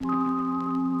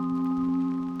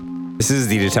This is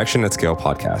the Detection at Scale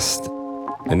podcast,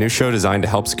 a new show designed to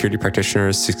help security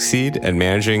practitioners succeed at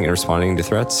managing and responding to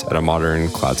threats at a modern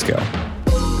cloud scale.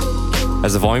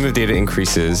 As the volume of data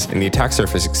increases and the attack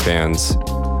surface expands,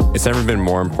 it's never been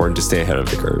more important to stay ahead of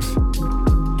the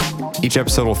curve. Each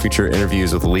episode will feature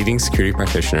interviews with leading security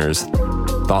practitioners,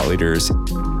 thought leaders,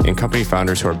 and company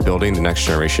founders who are building the next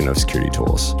generation of security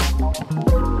tools.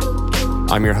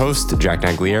 I'm your host, Jack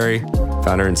Naglieri,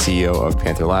 founder and CEO of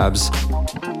Panther Labs.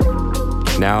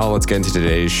 Now let's get into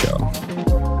today's show.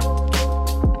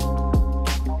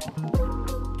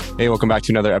 Hey, welcome back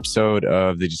to another episode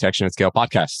of the Detection at Scale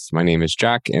podcast. My name is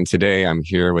Jack, and today I'm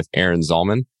here with Aaron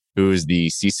Zalman, who is the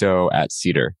CISO at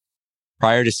Cedar.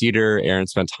 Prior to Cedar, Aaron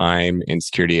spent time in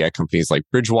security at companies like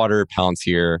Bridgewater,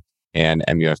 Palantir, and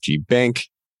MUFG Bank.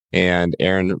 And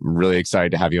Aaron, I'm really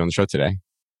excited to have you on the show today.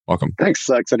 Welcome. Thanks.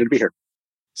 Excited to be here.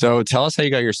 So tell us how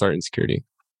you got your start in security.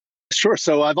 Sure.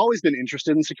 So I've always been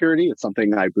interested in security. It's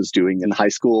something I was doing in high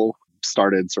school,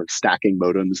 started sort of stacking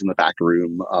modems in the back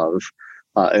room of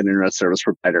an internet service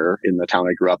provider in the town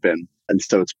I grew up in. And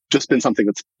so it's just been something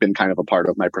that's been kind of a part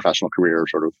of my professional career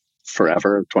sort of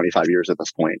forever, 25 years at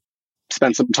this point.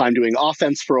 Spent some time doing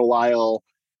offense for a while.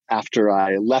 After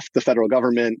I left the federal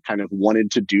government, kind of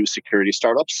wanted to do security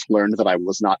startups, learned that I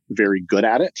was not very good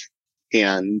at it,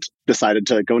 and decided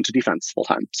to go into defense full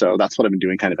time. So that's what I've been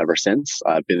doing kind of ever since.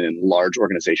 I've been in large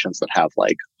organizations that have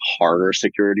like harder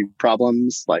security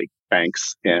problems like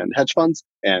banks and hedge funds,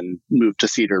 and moved to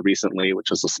Cedar recently, which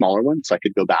is a smaller one. So I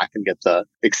could go back and get the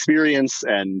experience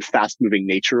and fast moving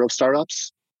nature of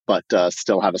startups, but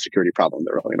still have a security problem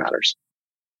that really matters.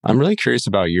 I'm really curious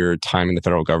about your time in the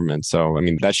federal government. So,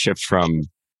 that shift from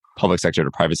public sector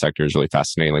to private sector is really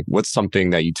fascinating. Like, what's something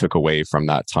that you took away from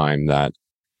that time that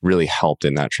really helped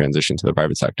in that transition to the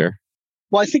private sector?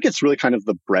 Well, I think it's really kind of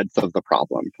the breadth of the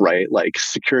problem, right? Like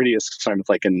security is kind of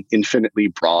like an infinitely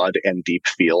broad and deep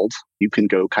field. You can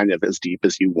go kind of as deep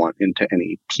as you want into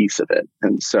any piece of it.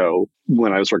 And so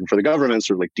when I was working for the government,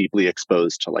 sort of like deeply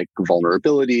exposed to like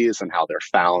vulnerabilities and how they're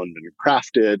found and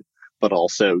crafted, but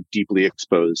also deeply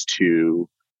exposed to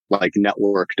like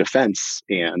network defense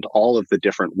and all of the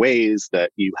different ways that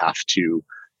you have to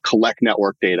collect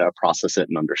network data, process it,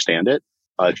 and understand it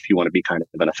if you want to be kind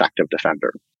of an effective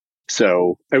defender.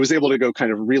 So I was able to go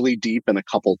kind of really deep in a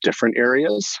couple different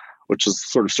areas, which has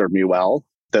sort of served me well.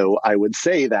 Though I would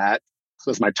say that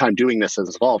as my time doing this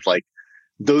has evolved, like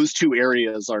those two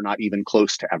areas are not even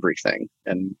close to everything.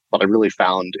 And what I really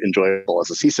found enjoyable as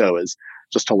a CISO is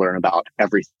just to learn about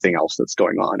everything else that's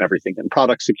going on, everything in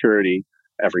product security,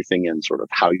 everything in sort of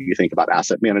how you think about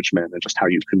asset management and just how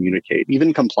you communicate.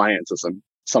 Even compliance is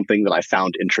something that I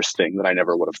found interesting that I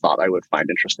never would have thought I would find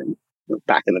interesting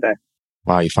back in the day.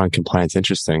 Wow, you find compliance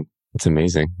interesting. That's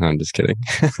amazing. No, I'm just kidding.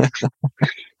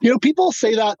 People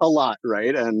say that a lot,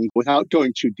 right? And without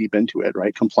going too deep into it,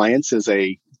 right? Compliance is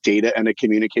a data and a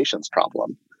communications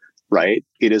problem, right?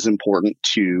 It is important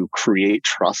to create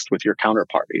trust with your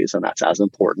counterparties. And that's as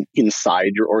important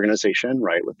inside your organization,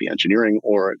 right? With the engineering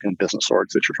org and business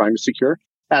orgs that you're trying to secure,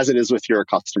 as it is with your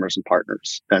customers and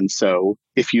partners. And so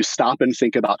if you stop and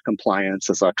think about compliance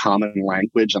as a common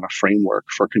language and a framework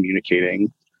for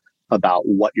communicating about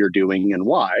what you're doing and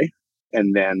why,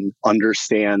 and then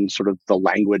understand sort of the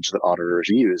language that auditors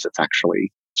use, it's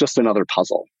actually just another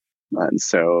puzzle. And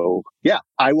so, yeah,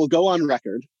 I will go on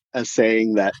record as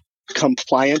saying that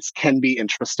compliance can be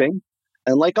interesting.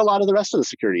 And like a lot of the rest of the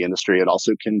security industry, it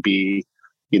also can be,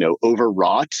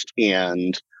 overwrought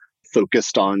and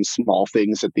focused on small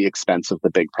things at the expense of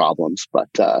the big problems. But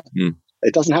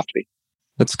it doesn't have to be.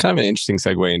 That's kind of an interesting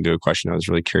segue into a question I was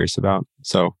really curious about.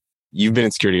 So you've been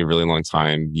in security a really long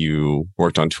time. You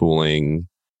worked on tooling,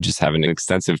 just have an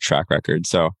extensive track record.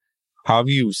 So how have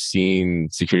you seen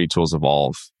security tools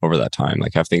evolve over that time?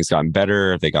 Like, have things gotten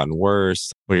better? Have they gotten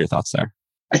worse? What are your thoughts there?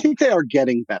 I think they are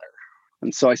getting better.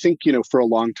 And so I think, for a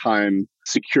long time,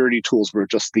 security tools were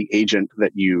just the agent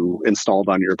that you installed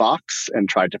on your box and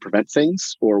tried to prevent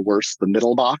things, or worse, the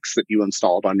middle box that you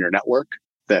installed on your network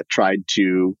that tried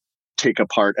to take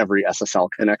apart every SSL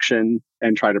connection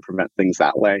and try to prevent things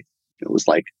that way. It was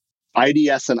like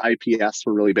IDS and IPS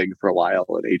were really big for a while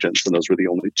at agents, and those were the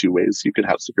only two ways you could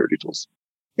have security tools.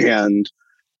 And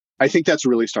I think that's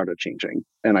really started changing.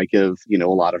 And I give, a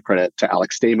lot of credit to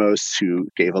Alex Stamos, who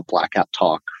gave a Black Hat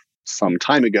talk some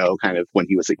time ago, kind of when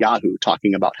he was at Yahoo,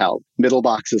 talking about how middle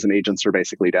boxes and agents are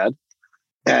basically dead.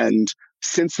 And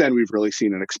since then, we've really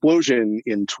seen an explosion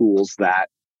in tools that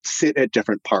sit at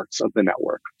different parts of the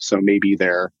network. So maybe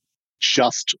they're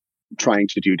just trying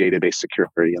to do database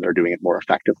security and they're doing it more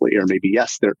effectively. Or maybe,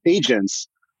 yes, they're agents,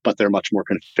 but they're much more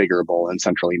configurable and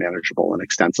centrally manageable and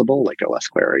extensible, like OS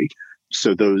Query.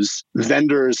 So those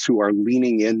vendors who are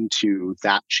leaning into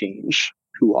that change,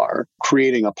 who are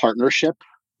creating a partnership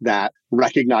that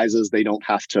recognizes they don't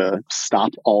have to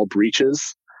stop all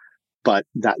breaches, but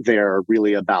that they're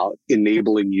really about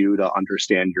enabling you to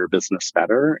understand your business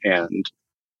better and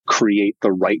create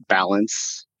the right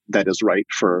balance that is right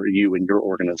for you and your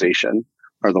organization,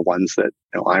 are the ones that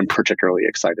I'm particularly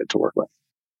excited to work with.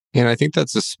 And I think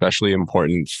that's especially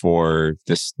important for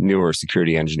this newer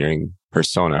security engineering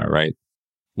persona, right?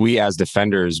 We as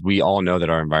defenders, we all know that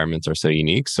our environments are so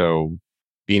unique. So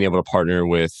being able to partner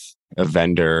with a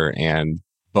vendor and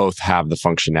both have the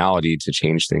functionality to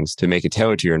change things, to make it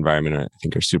tailored to your environment, I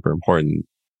think are super important.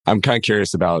 I'm kind of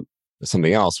curious about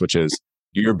something else, which is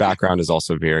your background is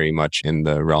also very much in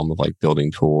the realm of like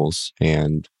building tools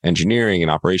and engineering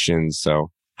and operations. So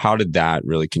how did that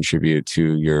really contribute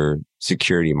to your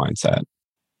security mindset?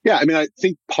 Yeah, I mean, I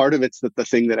think part of it's that the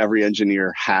thing that every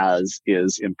engineer has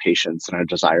is impatience and a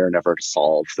desire never to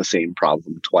solve the same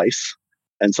problem twice.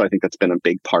 And so I think that's been a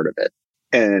big part of it.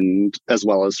 And as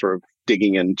well as sort of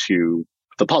digging into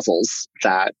the puzzles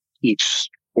that each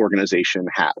organization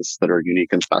has that are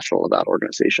unique and special about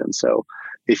organization. So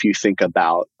if you think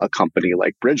about a company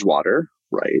like Bridgewater,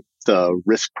 right, the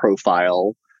risk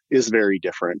profile is very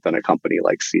different than a company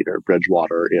like Cedar.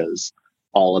 Bridgewater is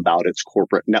all about its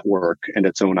corporate network and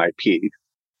its own IP,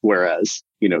 whereas,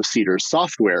 Cedar's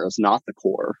software is not the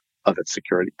core of its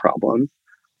security problem.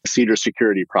 Cedar's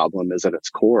security problem is at its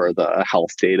core the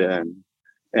health data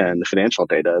and the financial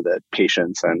data that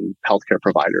patients and healthcare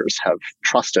providers have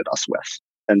trusted us with.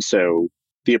 And so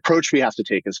the approach we have to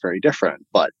take is very different,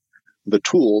 but the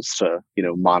tools to,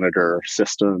 monitor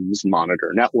systems,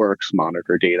 monitor networks,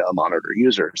 monitor data, monitor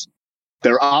users,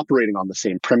 they're operating on the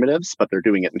same primitives, but they're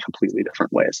doing it in completely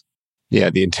different ways. Yeah,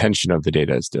 the intention of the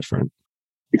data is different.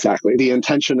 Exactly. The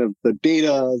intention of the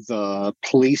data, the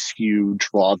place you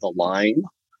draw the line,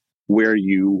 where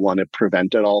you want to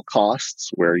prevent at all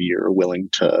costs, where you're willing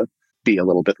to be a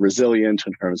little bit resilient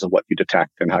in terms of what you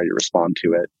detect and how you respond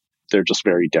to it. They're just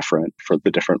very different for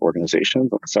the different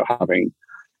organizations. So having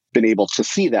been able to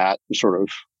see that, sort of,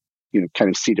 kind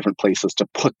of see different places to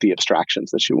put the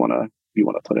abstractions that you want to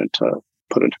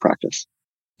put into practice.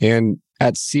 And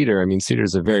at Cedar, Cedar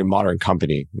is a very modern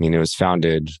company. It was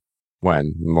founded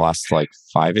when? In the last like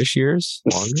 5-ish years?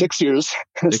 Longer? 6 years.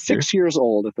 6 years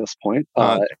old at this point.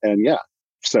 And yeah,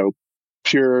 so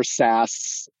pure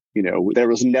SaaS, there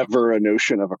was never a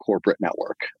notion of a corporate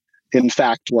network. In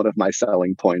fact, one of my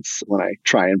selling points when I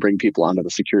try and bring people onto the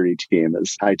security team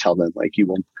is I tell them, like,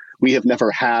 we have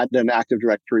never had an Active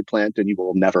Directory plant and you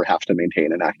will never have to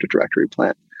maintain an Active Directory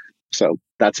plant. So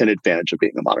that's an advantage of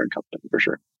being a modern company for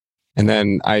sure. And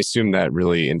then I assume that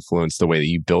really influenced the way that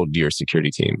you build your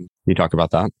security team. Can you talk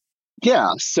about that?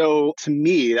 Yeah. So to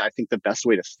me, I think the best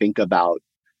way to think about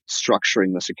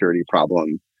structuring the security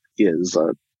problem is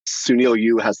Sunil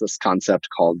Yu has this concept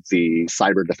called the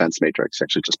cyber defense matrix. He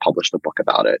actually just published a book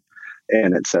about it.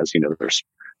 And it says, there's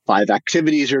 5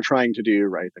 activities you're trying to do,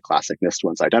 right? The classic NIST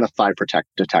ones: identify, protect,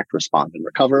 detect, respond, and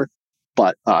recover.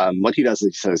 But what he does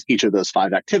is he says each of those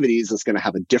 5 activities is going to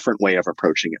have a different way of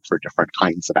approaching it for different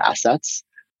kinds of assets.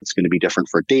 It's going to be different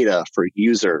for data, for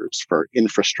users, for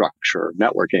infrastructure,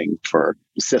 networking, for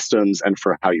systems, and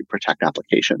for how you protect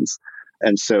applications.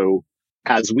 And so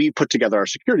as we put together our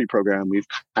security program, we've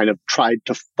kind of tried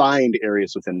to find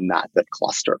areas within that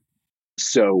cluster.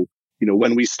 So,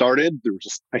 when we started, there was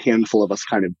just a handful of us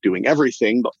kind of doing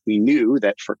everything, but we knew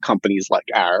that for companies like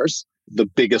ours, the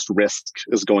biggest risk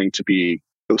is going to be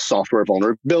those software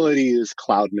vulnerabilities,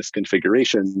 cloud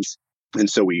misconfigurations. And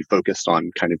so we focused on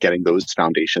kind of getting those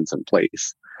foundations in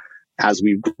place. As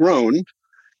we've grown,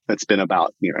 it's been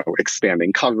about,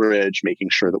 expanding coverage, making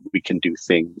sure that we can do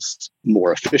things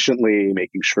more efficiently,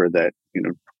 making sure that,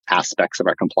 aspects of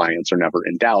our compliance are never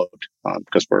in doubt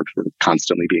because we're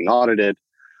constantly being audited,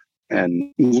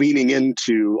 and leaning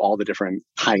into all the different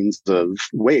kinds of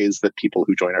ways that people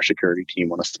who join our security team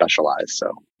want to specialize.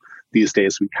 So these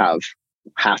days we have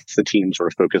half the teams are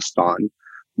focused on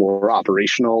more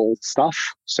operational stuff.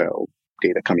 So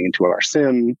data coming into our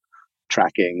SIM,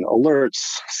 tracking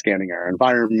alerts, scanning our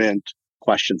environment,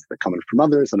 questions that come in from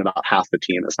others. And about half the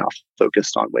team is now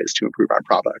focused on ways to improve our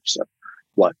product. So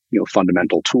what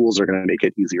fundamental tools are going to make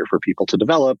it easier for people to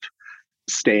develop,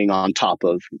 staying on top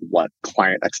of what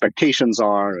client expectations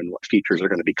are and what features are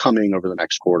going to be coming over the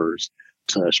next quarters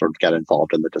to sort of get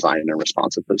involved in the design and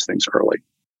response of those things early.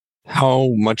 How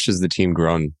much has the team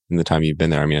grown in the time you've been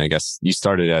there? I guess you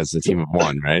started as a team of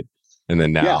 1, right? And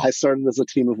then now. Yeah, I started as a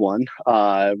team of 1,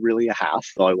 really a half,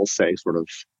 though I will say sort of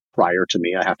prior to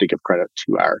me. I have to give credit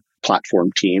to our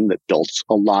platform team that built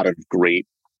a lot of great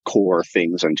core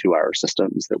things into our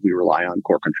systems that we rely on,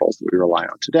 core controls that we rely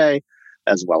on today,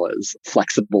 as well as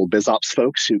flexible BizOps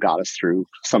folks who got us through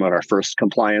some of our first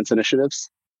compliance initiatives.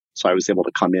 So I was able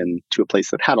to come in to a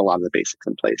place that had a lot of the basics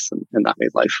in place, and that made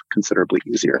life considerably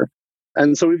easier.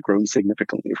 And so we've grown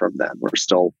significantly from then. We're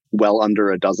still well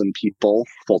under a dozen people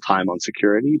full-time on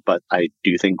security, but I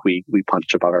do think we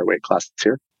punch above our weight class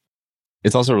here.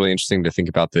 It's also really interesting to think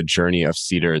about the journey of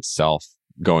Cedar itself,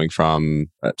 going from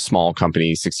a small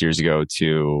company 6 years ago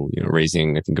to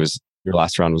raising, I think it was your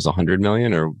last round was 100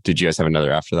 million, or did you guys have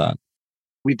another after that?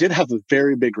 We did have a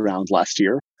very big round last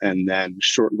year. And then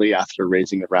shortly after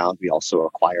raising the round, we also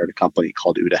acquired a company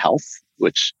called Uda Health,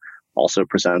 which also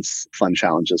presents fun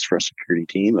challenges for a security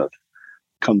team of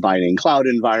combining cloud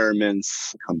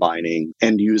environments, combining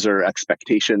end user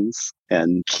expectations,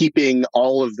 and keeping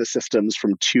all of the systems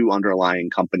from two underlying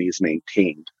companies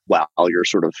maintained while you're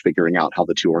sort of figuring out how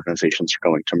the two organizations are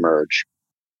going to merge.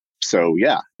 So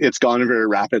yeah, it's gone very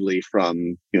rapidly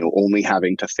from, only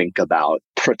having to think about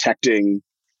protecting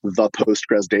the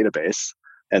Postgres database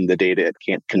and the data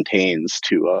it contains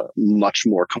to a much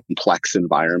more complex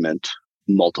environment,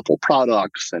 multiple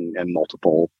products and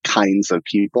multiple kinds of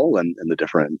people and the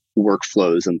different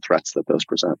workflows and threats that those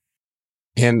present.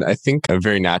 And I think a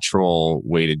very natural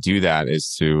way to do that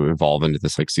is to evolve into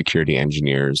this security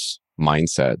engineers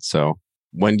mindset. So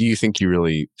when do you think you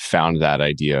really found that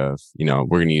idea of, we're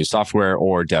going to use software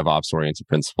or DevOps oriented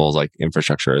principles like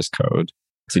infrastructure as code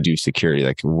to do security?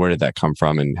 Where did that come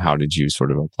from and how did you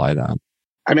sort of apply that?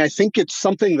 I think it's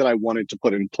something that I wanted to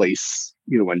put in place,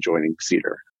 when joining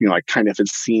Cedar. I kind of had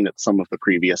seen at some of the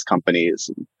previous companies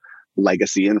and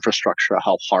legacy infrastructure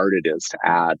how hard it is to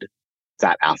add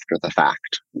that after the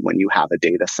fact. When you have a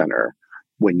data center,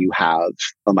 when you have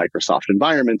a Microsoft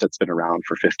environment that's been around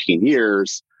for 15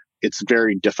 years, it's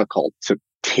very difficult to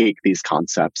take these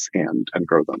concepts and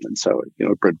grow them. And so,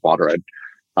 at Bridgewater,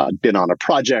 I'd been on a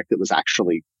project that was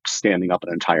actually standing up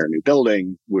an entire new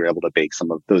building. We were able to bake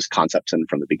some of those concepts in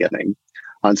from the beginning.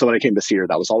 And so when I came to Cedar,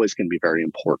 that was always going to be very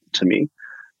important to me.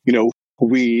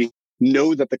 We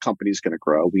know that the company's going to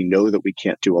grow. We know that we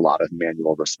can't do a lot of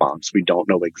manual response. We don't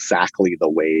know exactly the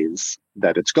ways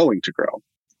that it's going to grow.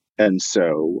 And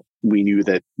so we knew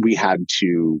that we had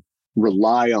to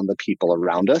rely on the people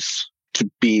around us to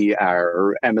be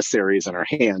our emissaries and our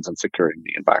hands on securing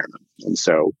the environment. And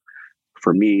so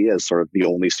for me, as sort of the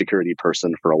only security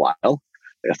person for a while,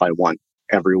 if I want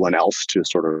everyone else to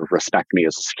sort of respect me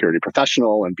as a security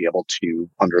professional and be able to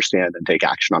understand and take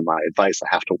action on my advice, I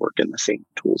have to work in the same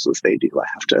tools as they do. I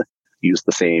have to use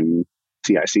the same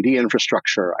CI/CD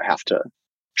infrastructure. I have to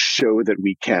show that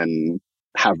we can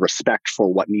have respect for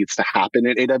what needs to happen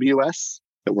at AWS,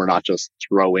 that we're not just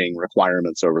throwing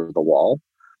requirements over the wall,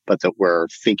 but that we're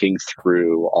thinking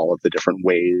through all of the different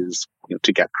ways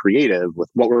to get creative with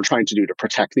what we're trying to do to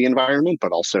protect the environment,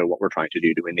 but also what we're trying to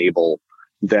do to enable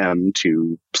them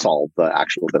to solve the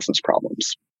actual business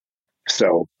problems.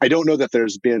 So I don't know that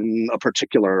there's been a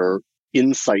particular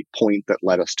insight point that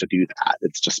led us to do that.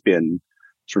 It's just been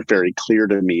sort of very clear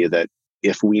to me that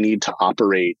if we need to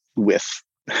operate with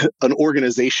an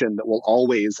organization that will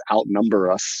always outnumber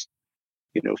us,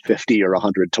 50 or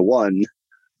 100 to 1,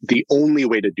 the only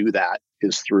way to do that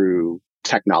is through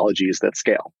technologies that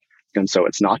scale. And so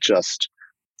it's not just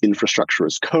infrastructure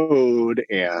as code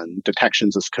and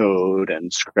detections as code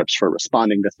and scripts for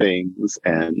responding to things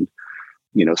and,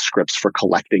 scripts for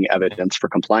collecting evidence for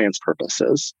compliance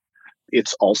purposes.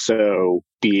 It's also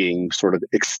being sort of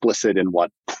explicit in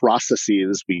what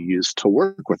processes we use to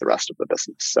work with the rest of the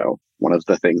business. So one of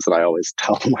the things that I always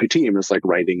tell my team is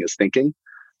writing is thinking.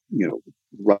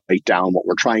 Write down what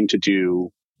we're trying to do,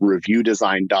 review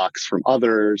design docs from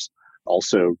others.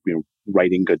 Also,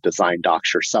 writing good design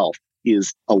docs yourself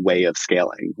is a way of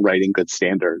scaling. Writing good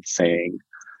standards, saying,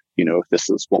 if this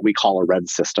is what we call a red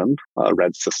system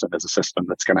is a system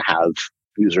that's going to have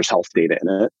users' health data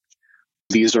in it.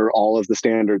 These are all of the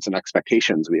standards and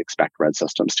expectations we expect red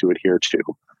systems to adhere to.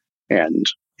 And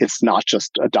it's not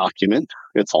just a document,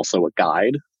 it's also a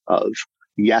guide of,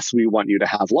 yes, we want you to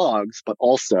have logs, but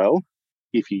also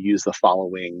if you use the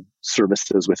following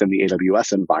services within the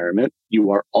AWS environment, you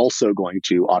are also going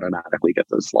to automatically get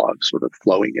those logs sort of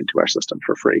flowing into our system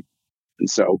for free. And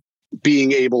so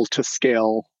being able to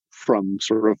scale from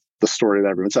sort of the story that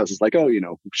everyone says is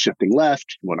shifting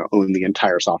left, you want to own the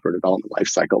entire software development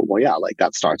lifecycle. Well, yeah,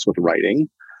 that starts with writing,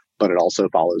 but it also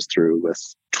follows through with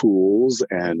tools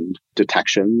and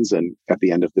detections. And at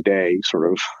the end of the day,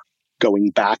 sort of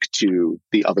going back to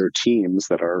the other teams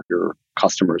that are your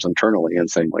customers internally and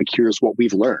saying, like, here's what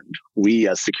we've learned. We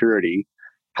as security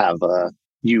have a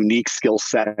unique skill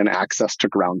set and access to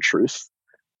ground truth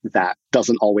that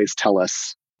doesn't always tell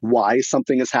us why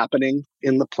something is happening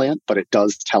in the plant, but it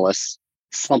does tell us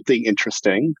something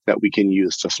interesting that we can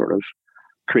use to sort of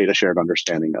create a shared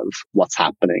understanding of what's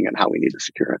happening and how we need to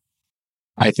secure it.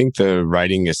 I think the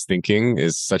writing is thinking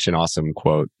is such an awesome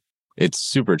quote. It's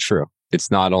super true. It's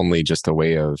not only just a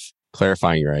way of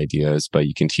clarifying your ideas, but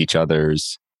you can teach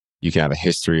others. You can have a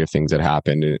history of things that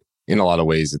happened. In a lot of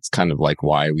ways, it's kind of like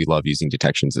why we love using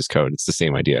detections as code. It's the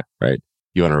same idea, right?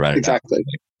 You want to write it exactly. Out.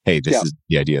 Like, hey, this is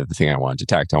the idea of the thing I want to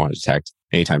detect. I want to detect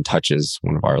anytime touches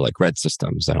one of our like red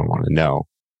systems. I don't want to know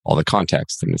all the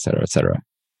context and et cetera, et cetera.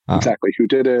 Exactly. Who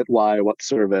did it? Why? What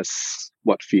service?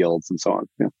 What fields? And so on.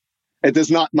 Yeah. It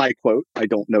is not my quote. I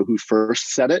don't know who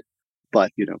first said it,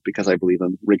 but because I believe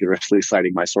in rigorously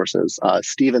citing my sources,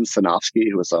 Steven Sinofsky,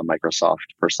 who is a Microsoft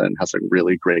person, has a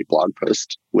really great blog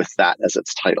post with that as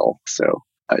its title. So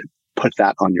I put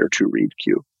that on your to read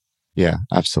queue. Yeah,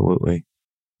 absolutely.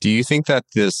 Do you think that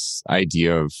this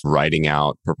idea of writing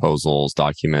out proposals,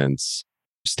 documents,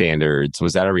 standards,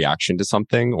 was that a reaction to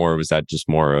something, or was that just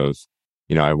more of,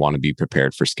 I want to be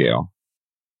prepared for scale?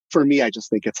 For me, I just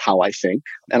think it's how I think.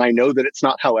 And I know that it's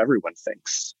not how everyone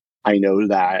thinks. I know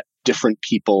that different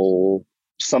people,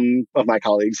 some of my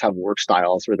colleagues have work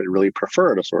styles where they really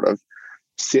prefer to sort of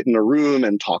sit in a room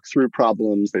and talk through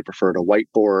problems. They prefer to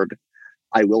whiteboard.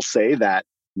 I will say that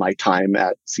my time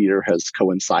at Cedar has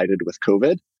coincided with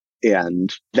COVID.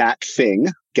 And that thing,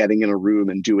 getting in a room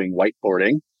and doing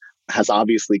whiteboarding, has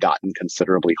obviously gotten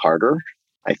considerably harder.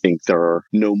 I think there are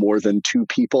no more than 2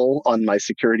 people on my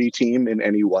security team in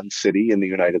any one city in the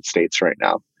United States right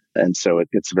now. And so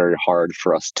it's very hard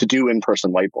for us to do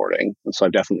in-person whiteboarding. And so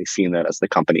I've definitely seen that as the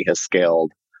company has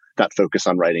scaled, that focus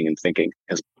on writing and thinking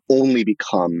has only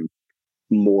become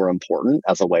more important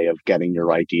as a way of getting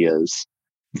your ideas,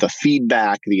 the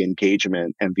feedback, the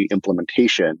engagement, and the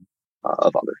implementation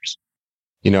of others.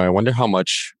 I wonder how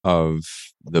much of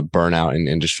the burnout in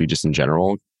industry just in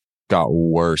general got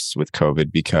worse with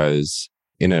COVID, because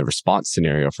in a response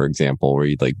scenario, for example, where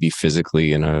you'd like be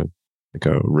physically in a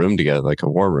room together, like a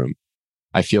war room,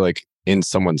 I feel like in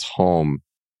someone's home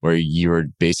where you were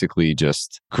basically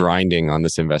just grinding on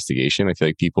this investigation, I feel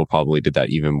like people probably did that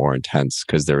even more intense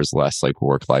because there was less like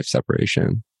work-life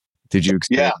separation. Did you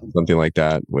experience something like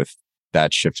that with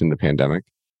that shift in the pandemic?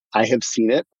 I have seen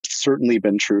it. Certainly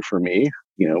been true for me,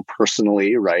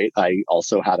 personally, right? I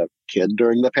also had a kid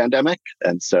during the pandemic.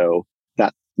 And so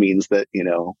that means that,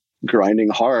 grinding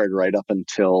hard right up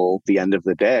until the end of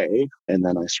the day. And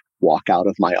then I walk out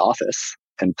of my office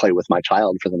and play with my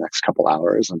child for the next couple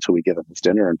hours until we give him his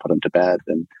dinner and put him to bed.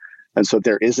 And so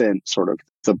there isn't sort of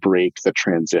the break, the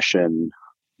transition,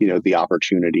 the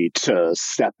opportunity to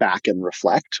step back and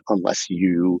reflect unless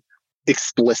you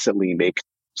explicitly make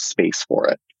space for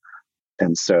it.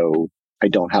 And so I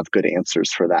don't have good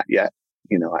answers for that yet.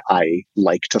 I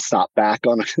like to step back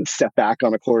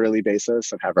on a quarterly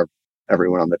basis and have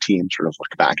everyone on the team sort of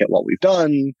look back at what we've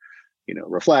done,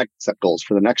 reflect, set goals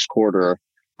for the next quarter,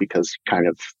 because kind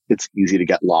of it's easy to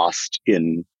get lost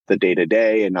in the day to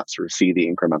day and not sort of see the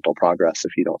incremental progress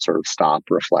if you don't sort of stop,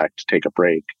 reflect, take a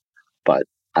break. But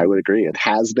I would agree. It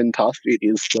has been tough. It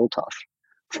is still tough.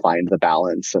 Find the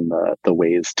balance and the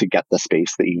ways to get the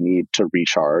space that you need to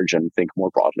recharge and think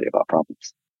more broadly about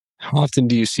problems. How often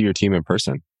do you see your team in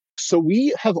person? So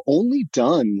we have only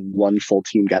done one full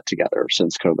team get together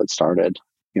since COVID started.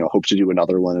 Hope to do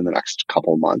another one in the next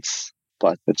couple of months.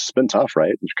 But it's been tough,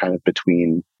 right? It's kind of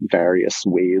between various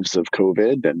waves of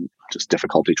COVID and just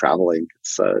difficulty traveling.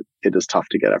 It is tough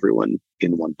to get everyone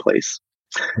in one place.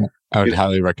 I would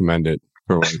highly recommend it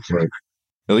for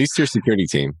at least your security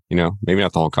team, maybe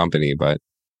not the whole company, but.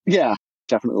 Yeah,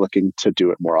 definitely looking to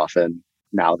do it more often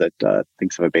now that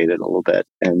things have abated a little bit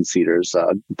and Cedar's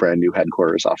brand new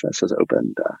headquarters office has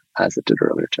opened as it did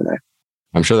earlier today.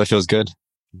 I'm sure that feels good.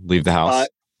 Leave the house.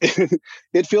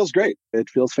 It feels great. It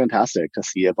feels fantastic to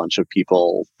see a bunch of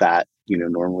people that,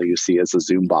 normally you see as a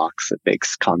Zoom box. It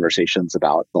makes conversations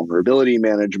about vulnerability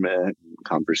management,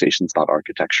 conversations about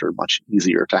architecture much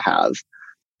easier to have.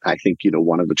 I think,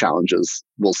 one of the challenges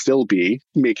will still be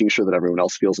making sure that everyone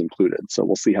else feels included. So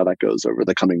we'll see how that goes over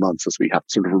the coming months as we have to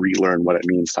sort of relearn what it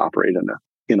means to operate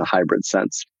in a hybrid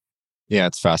sense. Yeah,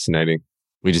 it's fascinating.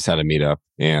 We just had a meetup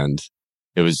and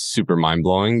it was super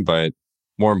mind-blowing, but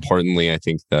more importantly, I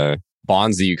think the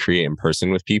bonds that you create in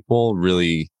person with people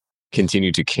really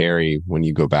continue to carry when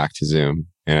you go back to Zoom.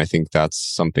 And I think that's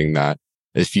something that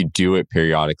if you do it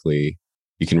periodically,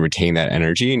 you can retain that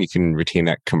energy and you can retain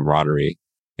that camaraderie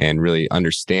and really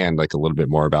understand like a little bit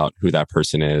more about who that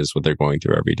person is, what they're going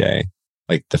through every day.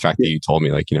 Like the fact that you told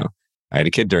me, like, I had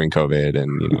a kid during COVID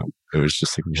and, it was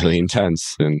just like really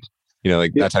intense. And,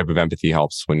 like that type of empathy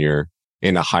helps when you're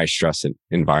in a high stress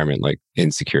environment, like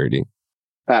insecurity.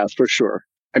 For sure.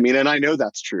 I mean, and I know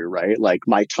that's true, right? Like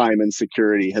my time in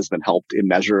security has been helped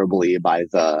immeasurably by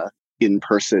the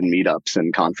in-person meetups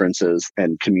and conferences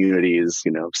and communities,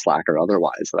 Slack or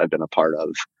otherwise, that I've been a part of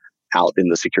out in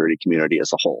the security community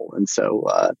as a whole. And so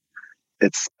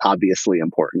it's obviously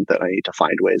important that I need to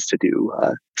find ways to do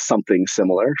something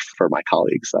similar for my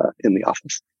colleagues in the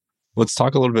office. Let's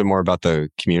talk a little bit more about the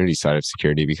community side of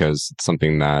security, because it's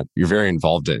something that you're very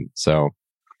involved in. So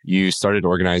you started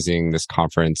organizing this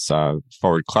conference,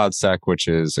 Forward CloudSec, which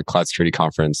is a cloud security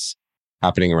conference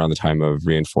happening around the time of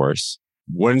Reinforce.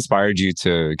 What inspired you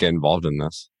to get involved in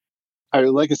this?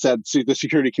 Like I said, the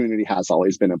security community has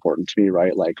always been important to me,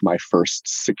 right? Like my first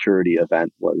security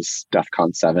event was DEF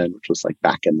CON 7, which was like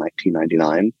back in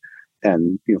 1999.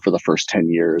 And, for the first 10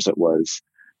 years, it was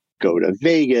go to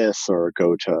Vegas or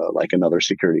go to like another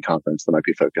security conference that might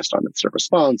be focused on incident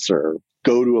response, or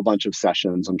go to a bunch of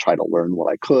sessions and try to learn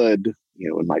what I could.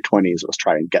 In my 20s, it was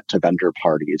try and get to vendor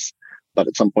parties. But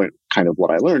at some point, kind of what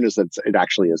I learned is that it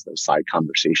actually is those side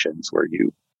conversations where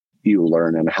you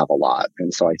learn and have a lot.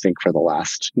 And so I think for the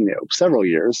last, several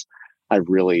years, I've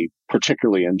really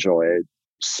particularly enjoyed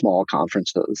small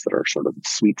conferences that are sort of the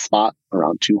sweet spot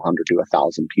around 200 to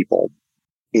 1,000 people.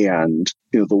 And,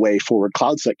 the way Forward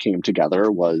CloudSec came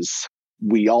together was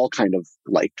we all kind of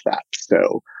liked that.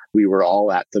 So we were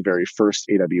all at the very first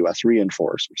AWS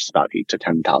Reinforce, which is about 8 to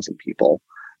 10,000 people.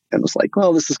 And it was like,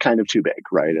 well, this is kind of too big,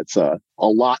 right? It's a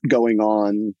lot going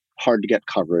on, hard to get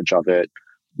coverage of it.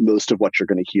 Most of what you're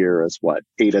going to hear is what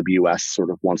AWS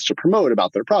sort of wants to promote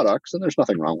about their products. And there's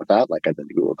nothing wrong with that. Like I've been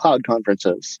to Google Cloud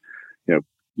conferences,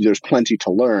 there's plenty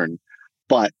to learn.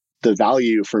 But the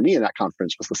value for me in that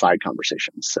conference was the side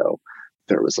conversations. So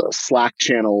there was a Slack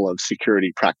channel of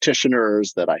security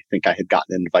practitioners that I think I had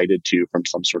gotten invited to from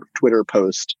some sort of Twitter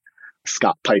post.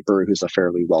 Scott Piper, who's a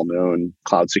fairly well-known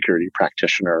cloud security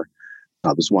practitioner,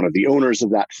 was one of the owners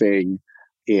of that thing.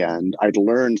 And I'd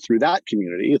learned through that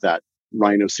community that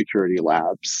Rhino Security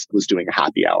Labs was doing a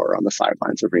happy hour on the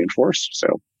sidelines of Reinforce. So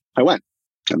I went,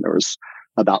 and there was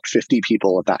about 50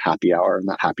 people at that happy hour. And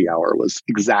that happy hour was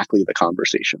exactly the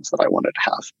conversations that I wanted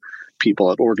to have.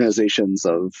 People at organizations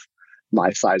of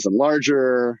my size and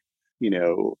larger,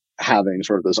 having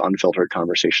sort of those unfiltered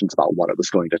conversations about what it was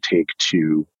going to take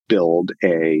to build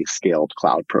a scaled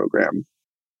cloud program.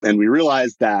 And we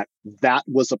realized that that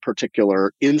was a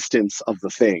particular instance of the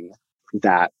thing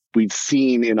that we'd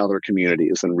seen in other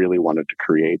communities and really wanted to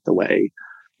create the way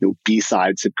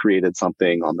B-Sides had created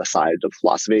something on the side of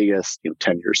Las Vegas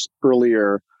 10 years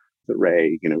earlier. That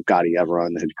Ray, Gadi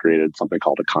Everon had created something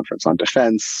called a conference on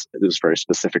defense. It was very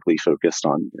specifically focused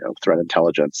on threat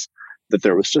intelligence. That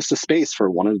there was just a space for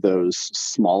one of those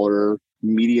smaller,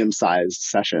 medium-sized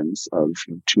sessions of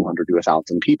 200 to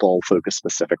 1,000 people focused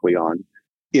specifically on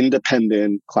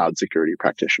independent cloud security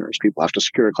practitioners. People have to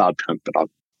secure a cloud, but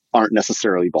aren't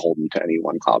necessarily beholden to any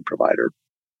one cloud provider.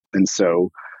 And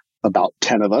so about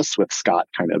 10 of us, with Scott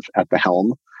kind of at the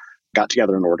helm, got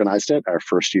together and organized it. Our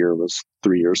first year was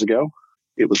 3 years ago.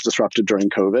 It was disrupted during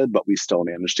COVID, but we still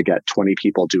managed to get 20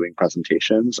 people doing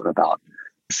presentations and about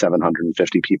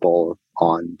 750 people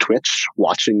on Twitch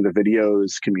watching the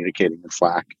videos, communicating in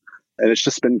Slack. And it's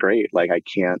just been great. Like I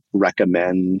can't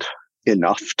recommend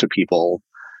enough to people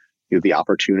the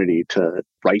opportunity to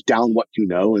write down what you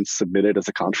know and submit it as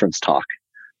a conference talk.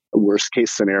 Worst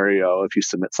case scenario, if you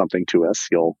submit something to us,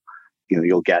 you'll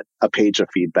get a page of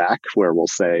feedback where we'll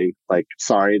say, like,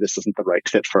 sorry, this isn't the right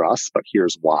fit for us, but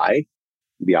here's why.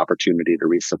 The opportunity to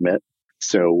resubmit.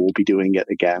 So we'll be doing it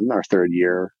again, our third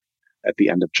year at the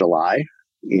end of July,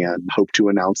 and hope to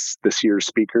announce this year's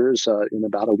speakers in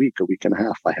about a week and a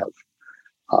half. I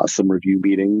have some review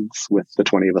meetings with the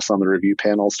 20 of us on the review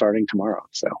panel starting tomorrow.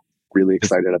 So really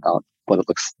excited about what it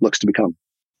looks to become.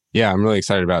 Yeah, I'm really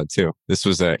excited about it too. This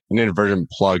was an inadvertent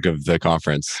plug of the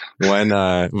conference. But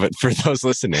for those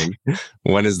listening,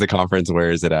 when is the conference?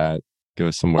 Where is it at? Give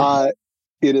us some more.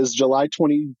 It is July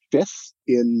 25th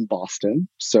in Boston.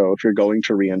 So if you're going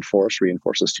to Reinforce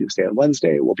is Tuesday and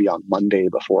Wednesday. We'll be on Monday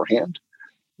beforehand.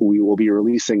 We will be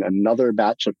releasing another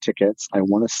batch of tickets, I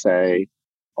want to say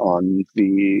on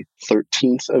the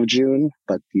 13th of June,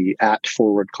 but the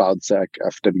 @Forward CloudSec,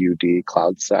 FWD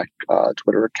CloudSec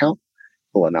Twitter account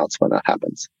will announce when that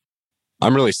happens.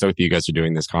 I'm really stoked that you guys are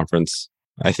doing this conference.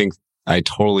 I think I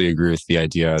totally agree with the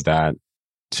idea that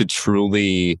to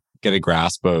truly get a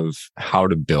grasp of how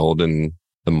to build in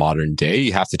the modern day,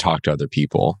 you have to talk to other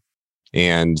people.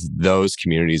 And those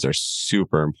communities are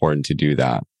super important to do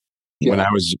that. When I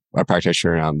was a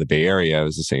practitioner around the Bay Area, it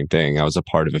was the same thing. I was a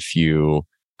part of a few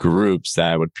groups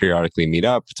that would periodically meet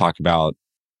up, talk about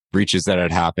breaches that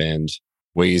had happened,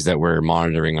 ways that we're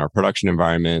monitoring our production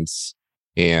environments,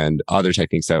 and other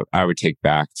techniques that I would take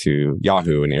back to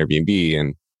Yahoo and Airbnb,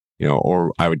 and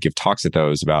or I would give talks at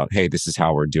those about, hey, this is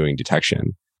how we're doing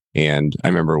detection. And I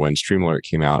remember when Streamalert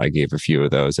came out, I gave a few of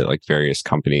those at like various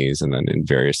companies and then in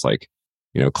various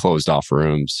closed off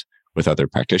rooms with other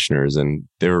practitioners, and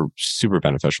they were super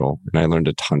beneficial. And I learned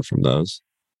a ton from those.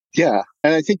 Yeah.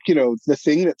 And I think, the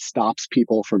thing that stops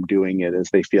people from doing it is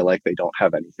they feel like they don't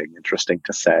have anything interesting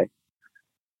to say.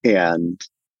 And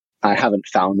I haven't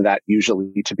found that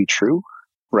usually to be true,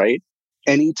 right?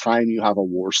 Anytime you have a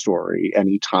war story,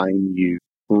 anytime you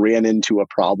ran into a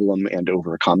problem and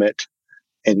overcome it,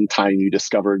 anytime you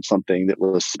discovered something that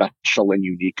was special and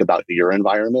unique about your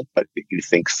environment, but that you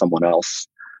think someone else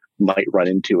might run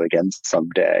into again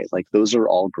someday, like those are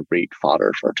all great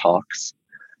fodder for talks.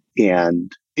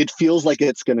 And it feels like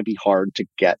it's going to be hard to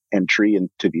get entry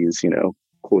into these,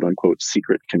 quote unquote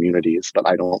secret communities, but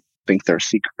I don't think they're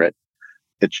secret.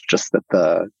 It's just that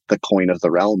the coin of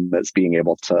the realm is being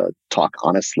able to talk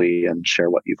honestly and share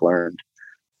what you've learned.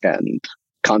 And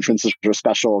conferences are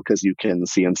special because you can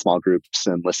see in small groups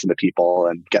and listen to people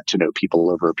and get to know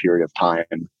people over a period of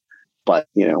time. But,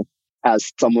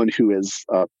 as someone who is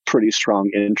a pretty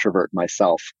strong introvert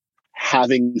myself,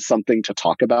 having something to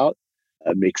talk about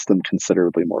makes them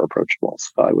considerably more approachable.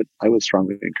 So I would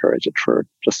strongly encourage it for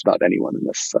just about anyone in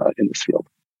this field.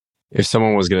 If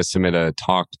someone was going to submit a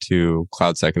talk to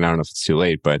CloudSec, and I don't know if it's too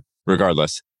late, but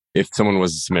regardless, if someone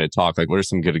was to submit a talk, like what are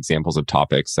some good examples of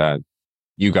topics that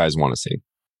you guys want to see?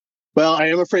 Well, I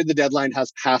am afraid the deadline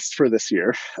has passed for this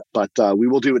year, but we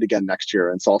will do it again next year.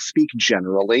 And so I'll speak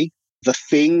generally. The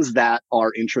things that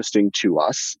are interesting to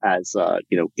us as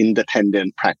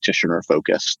independent practitioner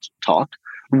focused talk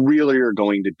really are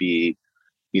going to be,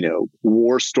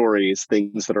 war stories,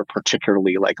 things that are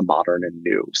particularly like modern and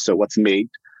new. So what's made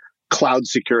cloud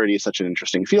security such an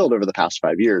interesting field over the past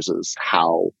 5 years is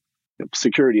how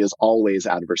security is always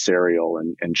adversarial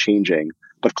and changing,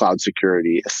 but cloud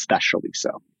security especially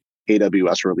so.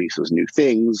 AWS releases new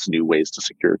things, new ways to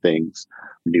secure things,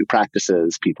 new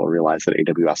practices. People realize that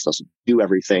AWS doesn't do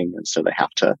everything. And so they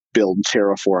have to build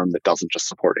Terraform that doesn't just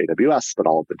support AWS, but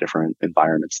all of the different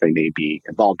environments they may be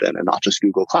involved in, and not just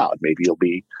Google Cloud. Maybe you'll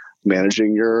be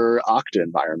managing your Okta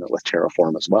environment with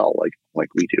Terraform as well, like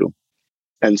we do.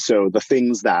 And so the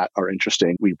things that are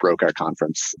interesting, we broke our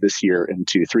conference this year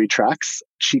into 3 tracks,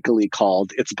 cheekily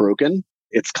called It's Broken,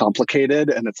 It's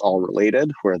Complicated, and It's All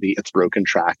Related, where the It's Broken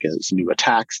track is new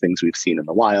attacks, things we've seen in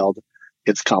the wild.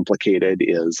 It's Complicated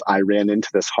is I ran into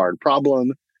this hard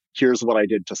problem. Here's what I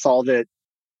did to solve it.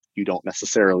 You don't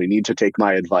necessarily need to take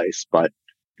my advice, but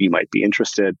you might be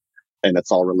interested. And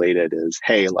It's All Related is,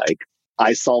 hey,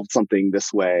 I solved something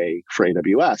this way for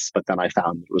AWS, but then I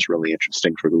found it was really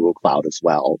interesting for Google Cloud as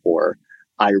well. Or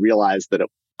I realized that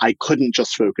I couldn't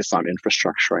just focus on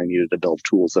infrastructure. I needed to build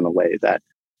tools in a way that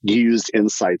used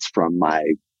insights from my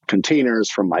containers,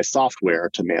 from my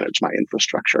software to manage my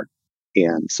infrastructure.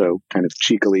 And so kind of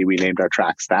cheekily, we named our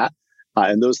tracks that.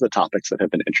 And those are the topics that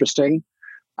have been interesting.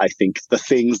 I think the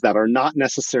things that are not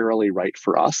necessarily right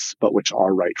for us, but which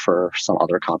are right for some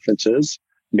other conferences,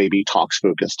 maybe talks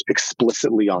focused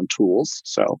explicitly on tools.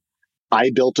 So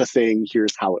I built a thing,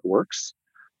 here's how it works.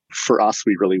 For us,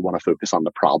 we really want to focus on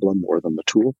the problem more than the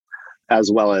tool, as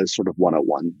well as sort of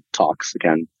one-on-one talks.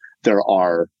 Again, there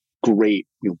are great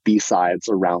B-sides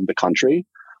around the country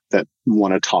that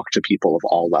want to talk to people of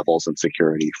all levels in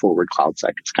security. Forward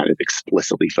CloudSec is kind of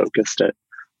explicitly focused at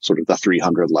sort of the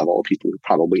 300 level, people who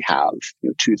probably have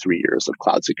 2-3 years of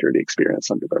cloud security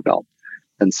experience under their belt.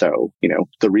 And so,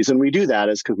 the reason we do that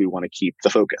is because we want to keep the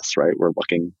focus, right? We're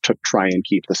looking to try and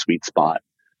keep the sweet spot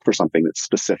for something that's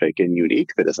specific and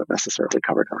unique that isn't necessarily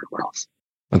covered everywhere else.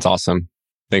 That's awesome.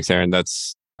 Thanks, Aaron.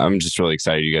 I'm just really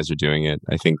excited you guys are doing it.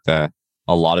 I think that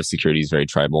a lot of security is very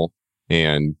tribal,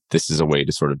 and this is a way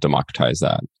to sort of democratize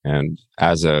that. And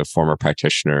as a former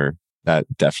practitioner, that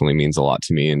definitely means a lot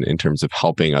to me in terms of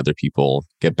helping other people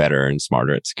get better and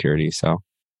smarter at security. So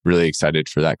really excited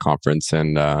for that conference.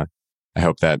 And I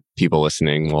hope that people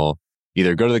listening will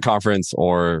either go to the conference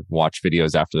or watch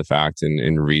videos after the fact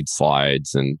and read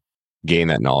slides and gain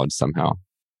that knowledge somehow.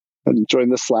 And join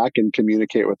the Slack and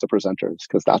communicate with the presenters,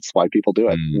 because that's why people do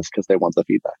it. It's because they want the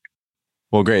feedback.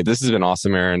 Well, great. This has been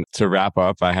awesome, Aaron. To wrap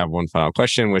up, I have one final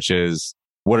question, which is,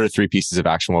 what are 3 pieces of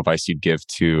actionable advice you'd give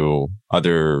to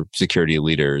other security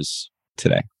leaders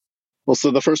today? Well,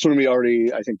 so the first one we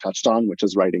already, I think, touched on, which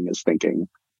is writing is thinking.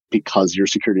 Because your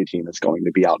security team is going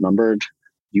to be outnumbered,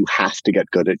 you have to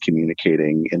get good at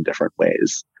communicating in different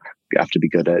ways. You have to be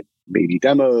good at maybe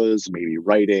demos, maybe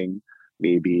writing,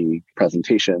 maybe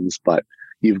presentations, but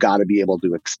you've got to be able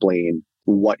to explain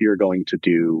what you're going to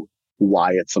do,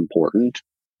 why it's important,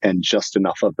 and just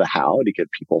enough of the how to get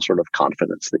people sort of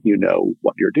confidence that you know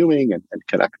what you're doing and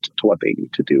connect to what they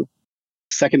need to do.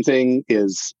 Second thing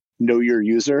is know your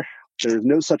user. There's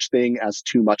no such thing as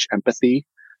too much empathy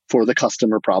for the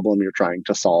customer problem you're trying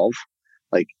to solve.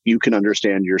 Like, you can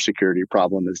understand your security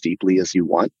problem as deeply as you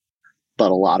want,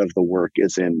 but a lot of the work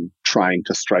is in trying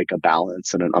to strike a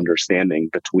balance and an understanding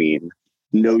between,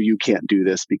 no, you can't do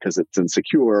this because it's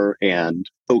insecure, and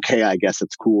okay, I guess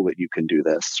it's cool that you can do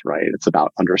this, right? It's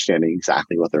about understanding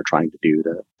exactly what they're trying to do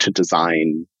to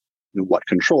design what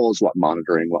controls, what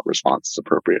monitoring, what response is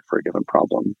appropriate for a given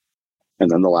problem. And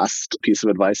then the last piece of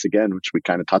advice, again, which we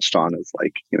kind of touched on, is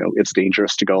like, it's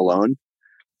dangerous to go alone.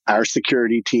 Our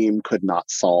security team could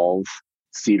not solve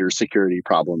Cedar security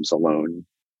problems alone.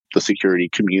 The security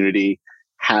community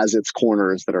has its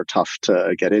corners that are tough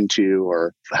to get into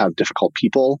or have difficult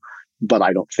people, but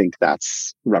I don't think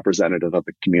that's representative of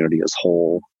the community as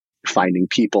whole. Finding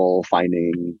people,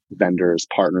 finding vendors,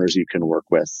 partners you can work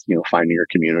with, finding your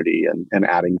community and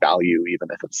adding value, even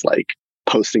if it's like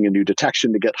posting a new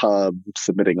detection to GitHub,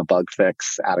 submitting a bug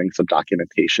fix, adding some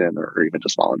documentation, or even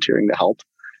just volunteering to help.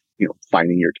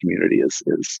 Finding your community is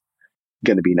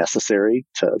going to be necessary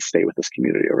to stay with this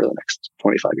community over the next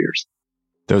 25 years.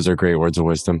 Those are great words of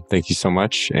wisdom. Thank you so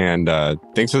much. And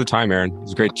thanks for the time, Aaron. It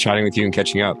was great chatting with you and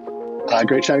catching up.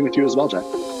 Great chatting with you as well, Jack.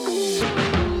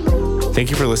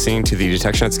 Thank you for listening to the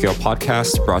Detection at Scale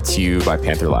podcast, brought to you by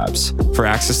Panther Labs. For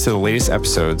access to the latest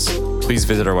episodes, please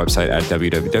visit our website at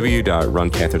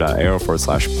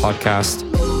www.runpanther.io/podcast.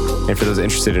 And for those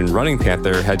interested in running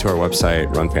Panther, head to our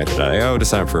website, runpanther.io, to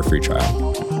sign up for a free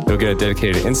trial. You'll get a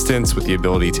dedicated instance with the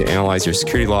ability to analyze your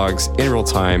security logs in real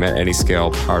time at any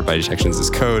scale, powered by Detections as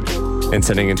Code, and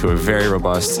sending into a very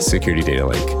robust security data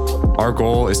lake. Our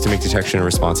goal is to make detection and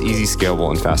response easy, scalable,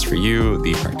 and fast for you,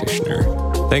 the practitioner.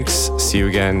 Thanks. See you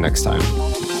again next time.